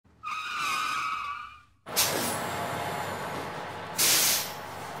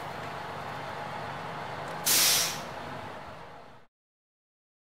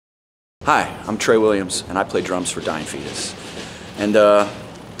Hi, I'm Trey Williams, and I play drums for Dying Fetus. And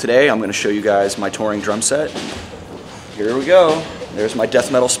today I'm going to show you guys my touring drum set. Here we go. There's my death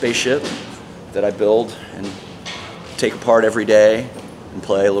metal spaceship that I build and take apart every day and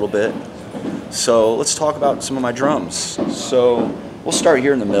play a little bit. So let's talk about some of my drums. So we'll start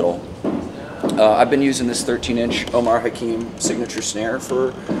here in the middle. I've been using this 13-inch Omar Hakim signature snare for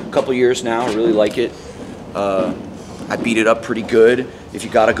a couple years now. I really like it. I beat it up pretty good. If you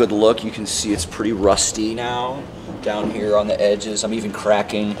got a good look, you can see it's pretty rusty now down here on the edges. I'm even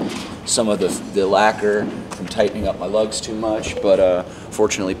cracking some of the lacquer from tightening up my lugs too much, but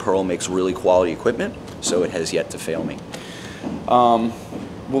fortunately Pearl makes really quality equipment, so it has yet to fail me.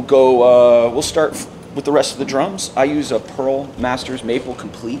 We'll start with the rest of the drums. I use a Pearl Masters Maple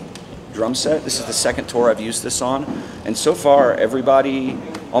Complete drum set. This is the second tour I've used this on, and so far everybody,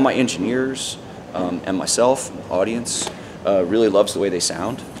 all my engineers and myself, audience, really loves the way they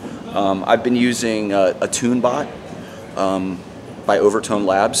sound. I've been using a tune bot by Overtone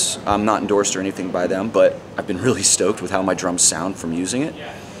Labs. I'm not endorsed or anything by them, but I've been really stoked with how my drums sound from using it.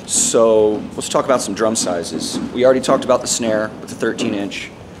 So let's talk about some drum sizes. We already talked about the snare with the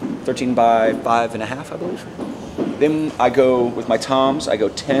 13-inch, 13 by 5.5, I believe. Then I go with my toms, I go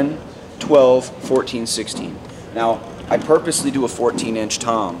 10, 12, 14, 16. Now, I purposely do a 14-inch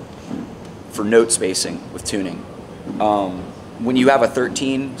tom for note spacing with tuning. When you have a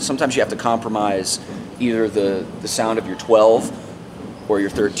 13, sometimes you have to compromise either the sound of your 12 or your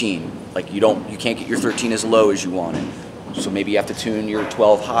 13. Like you can't get your 13 as low as you want it. So maybe you have to tune your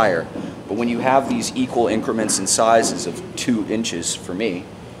 12 higher. But when you have these equal increments in sizes of 2 inches for me,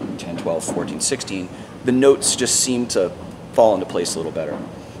 10, 12, 14, 16, the notes just seem to fall into place a little better.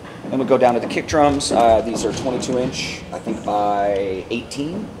 Then we'll go down to the kick drums. These are 22-inch, I think by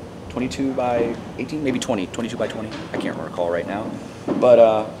 18. 22 by 18, maybe 22 by 20. I can't recall right now. But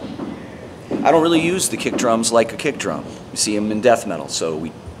I don't really use the kick drums like a kick drum. You see them in death metal, so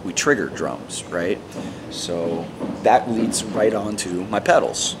we trigger drums, right? So that leads right on to my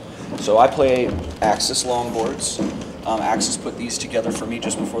pedals. So I play Axis longboards. Axis put these together for me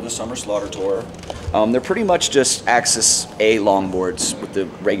just before the Summer Slaughter tour. They're pretty much just Axis A longboards with the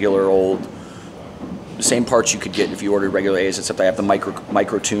regular old same parts you could get if you ordered regular A's, except I have the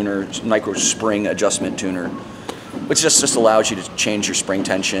micro tuner, micro spring adjustment tuner, which just allows you to change your spring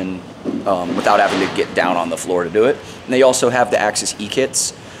tension without having to get down on the floor to do it. And they also have the Axis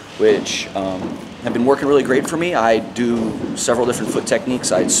E-kits, which have been working really great for me. I do several different foot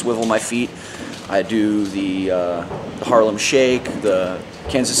techniques. I swivel my feet. I do the Harlem Shake, the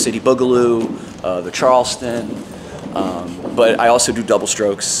Kansas City Boogaloo, the Charleston, but I also do double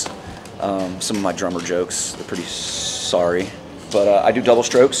strokes. Some of my drummer jokes, they're pretty sorry, but I do double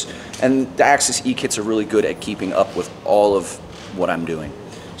strokes, and the Axis E-kits are really good at keeping up with all of what I'm doing,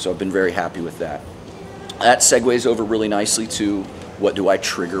 so I've been very happy with that. That segues over really nicely to what do I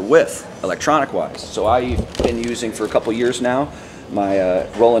trigger with, electronic-wise. So I've been using for a couple years now my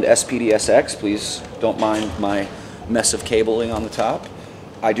Roland SPD-SX, please don't mind my mess of cabling on the top.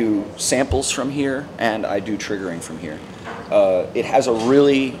 I do samples from here, and I do triggering from here. It has a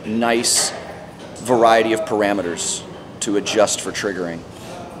really nice variety of parameters to adjust for triggering.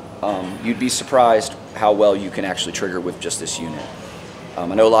 You'd be surprised how well you can actually trigger with just this unit. I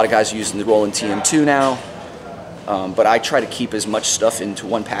know a lot of guys are using the Roland TM2 now, but I try to keep as much stuff into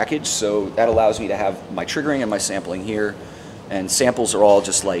one package, so that allows me to have my triggering and my sampling here. And samples are all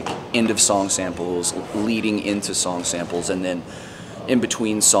just like end-of-song samples, leading into song samples, and then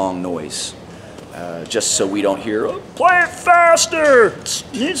in-between song noise. Just so we don't hear, oh, play it faster, it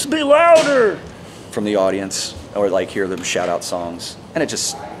needs to be louder, from the audience, or like hear them shout out songs. And it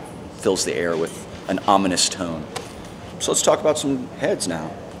just fills the air with an ominous tone. So let's talk about some heads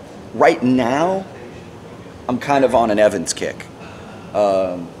now. Right now, I'm kind of on an Evans kick.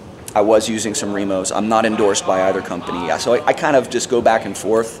 I was using some Remos. I'm not endorsed by either company, so I kind of just go back and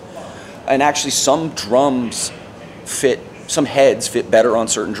forth. And actually some drums some heads fit better on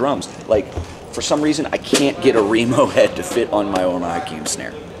certain drums. Like, for some reason, I can't get a Remo head to fit on my Omar Hakim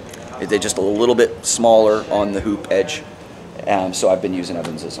snare. They're just a little bit smaller on the hoop edge, so I've been using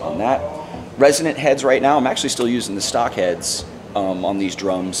Evans's on that. Resonant heads right now, I'm actually still using the stock heads on these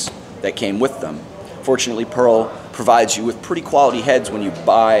drums that came with them. Fortunately, Pearl provides you with pretty quality heads when you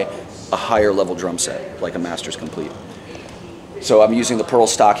buy a higher level drum set, like a Masters Complete. So I'm using the Pearl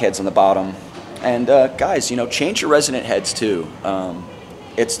stock heads on the bottom. And guys, you know, change your resonant heads too.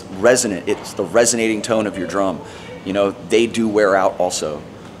 It's resonant, it's the resonating tone of your drum. You know, they do wear out also.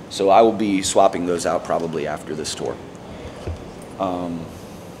 So I will be swapping those out probably after this tour.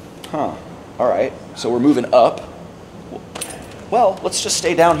 All right, so we're moving up. Well, let's just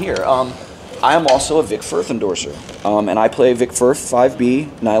stay down here. I am also a Vic Firth endorser, and I play Vic Firth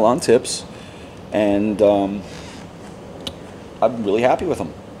 5B nylon tips, and I'm really happy with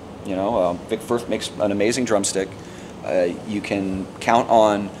them. You know, Vic Firth makes an amazing drumstick. You can count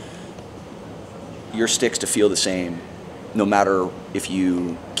on your sticks to feel the same, no matter if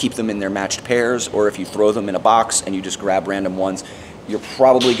you keep them in their matched pairs or if you throw them in a box and you just grab random ones. You're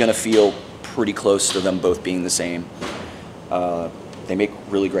probably going to feel pretty close to them both being the same. They make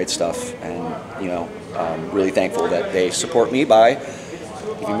really great stuff, and you know, I'm really thankful that they support me by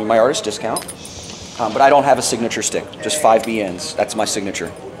giving me my artist discount. But I don't have a signature stick, just 5B ends. That's my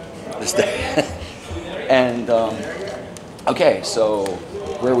signature. And okay, so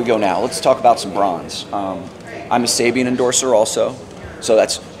where we go now? Let's talk about some bronze. I'm a Sabian endorser also, so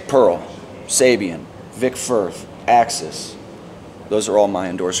that's Pearl, Sabian, Vic Firth, Axis. Those are all my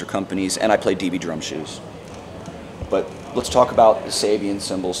endorser companies, and I play DB drum shoes. But let's talk about the Sabian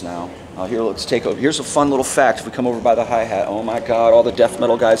cymbals now. Here, let's take over. Here's a fun little fact. If we come over by the hi-hat, oh my God, all the death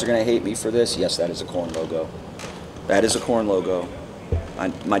metal guys are gonna hate me for this. Yes, that is a Korn logo. That is a Korn logo.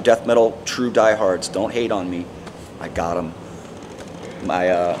 My death metal true diehards, don't hate on me. I got them.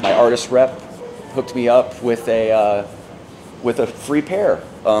 My artist rep hooked me up with a free pair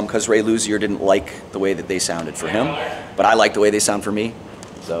because Ray Luzier didn't like the way that they sounded for him, but I like the way they sound for me,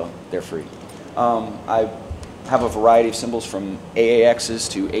 so they're free. I have a variety of cymbals from AAXs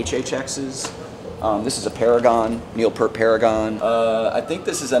to HHXs. This is a Paragon, Neil Peart Paragon. I think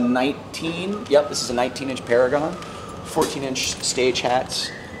this is a 19, yep, this is a 19-inch Paragon, 14-inch stage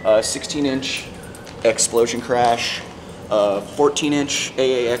hats, 16-inch Explosion Crash, 14-inch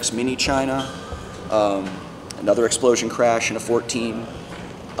AAX Mini China, another Explosion Crash and a 14,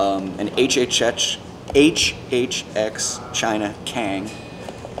 an HHX China Kang.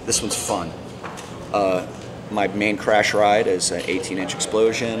 This one's fun. My main crash ride is an 18-inch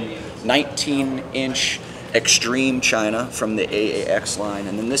Explosion, 19-inch Extreme China from the AAX line,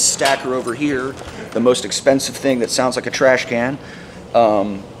 and then this stacker over here, the most expensive thing that sounds like a trash can,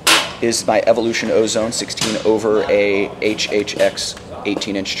 is my Evolution Ozone 16 over a HHX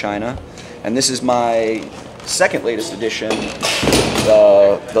 18-inch China. And this is my second latest edition,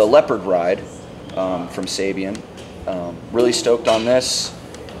 the Leopard Ride from Sabian. Really stoked on this.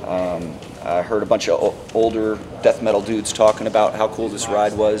 I heard a bunch of older death metal dudes talking about how cool this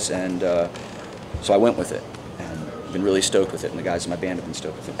ride was, and so I went with it. And I've been really stoked with it, and the guys in my band have been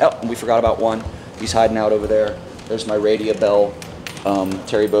stoked with it. Oh, and we forgot about one. He's hiding out over there. There's my Radia Bell.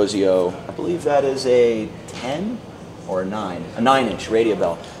 Terry Bozzio, I believe that is a 10 or a 9-inch Radia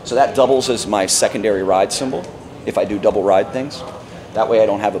Bell. So that doubles as my secondary ride cymbal if I do double ride things. That way I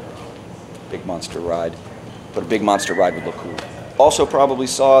don't have a big monster ride, but a big monster ride would look cool. Also probably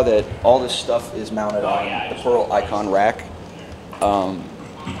saw that all this stuff is mounted on the Pearl Icon rack.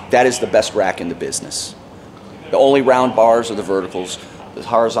 That is the best rack in the business. The only round bars are the verticals. The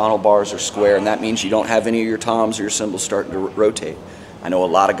horizontal bars are square, and that means you don't have any of your toms or your cymbals starting to rotate. I know a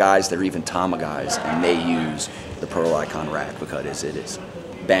lot of guys that are even Tama guys, and they use the Pearl Icon rack because it is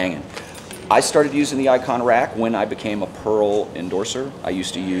banging. I started using the Icon rack when I became a Pearl endorser. I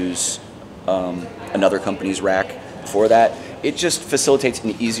used to use another company's rack for that. It just facilitates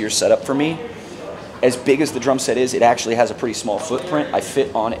an easier setup for me. As big as the drum set is, it actually has a pretty small footprint. I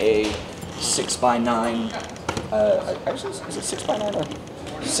fit on a 6x9. Actually, is it 6x9 or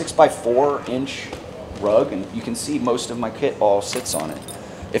 6x4 inch rug? And you can see most of my kit all sits on it.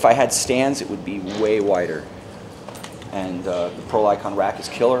 If I had stands, it would be way wider. And the Pearl Icon rack is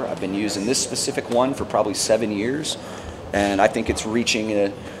killer. I've been using this specific one for probably 7 years, and I think it's reaching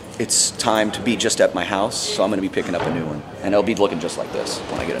its time to be just at my house, so I'm going to be picking up a new one. And it'll be looking just like this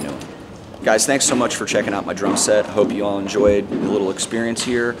when I get a new one. Guys, thanks so much for checking out my drum set. Hope you all enjoyed the little experience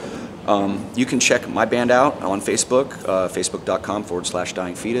here. You can check my band out on Facebook,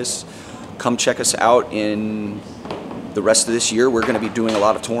 facebook.com/dyingfetus. Come check us out in the rest of this year. We're going to be doing a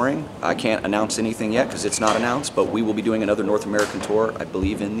lot of touring. I can't announce anything yet because it's not announced, but we will be doing another North American tour, I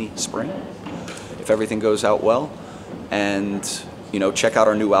believe, in the spring, if everything goes out well. And, you know, check out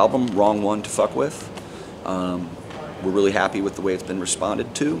our new album, Wrong One to Fuck With. We're really happy with the way it's been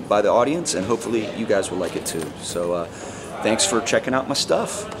responded to by the audience, and hopefully you guys will like it too. So thanks for checking out my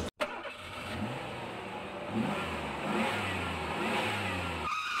stuff.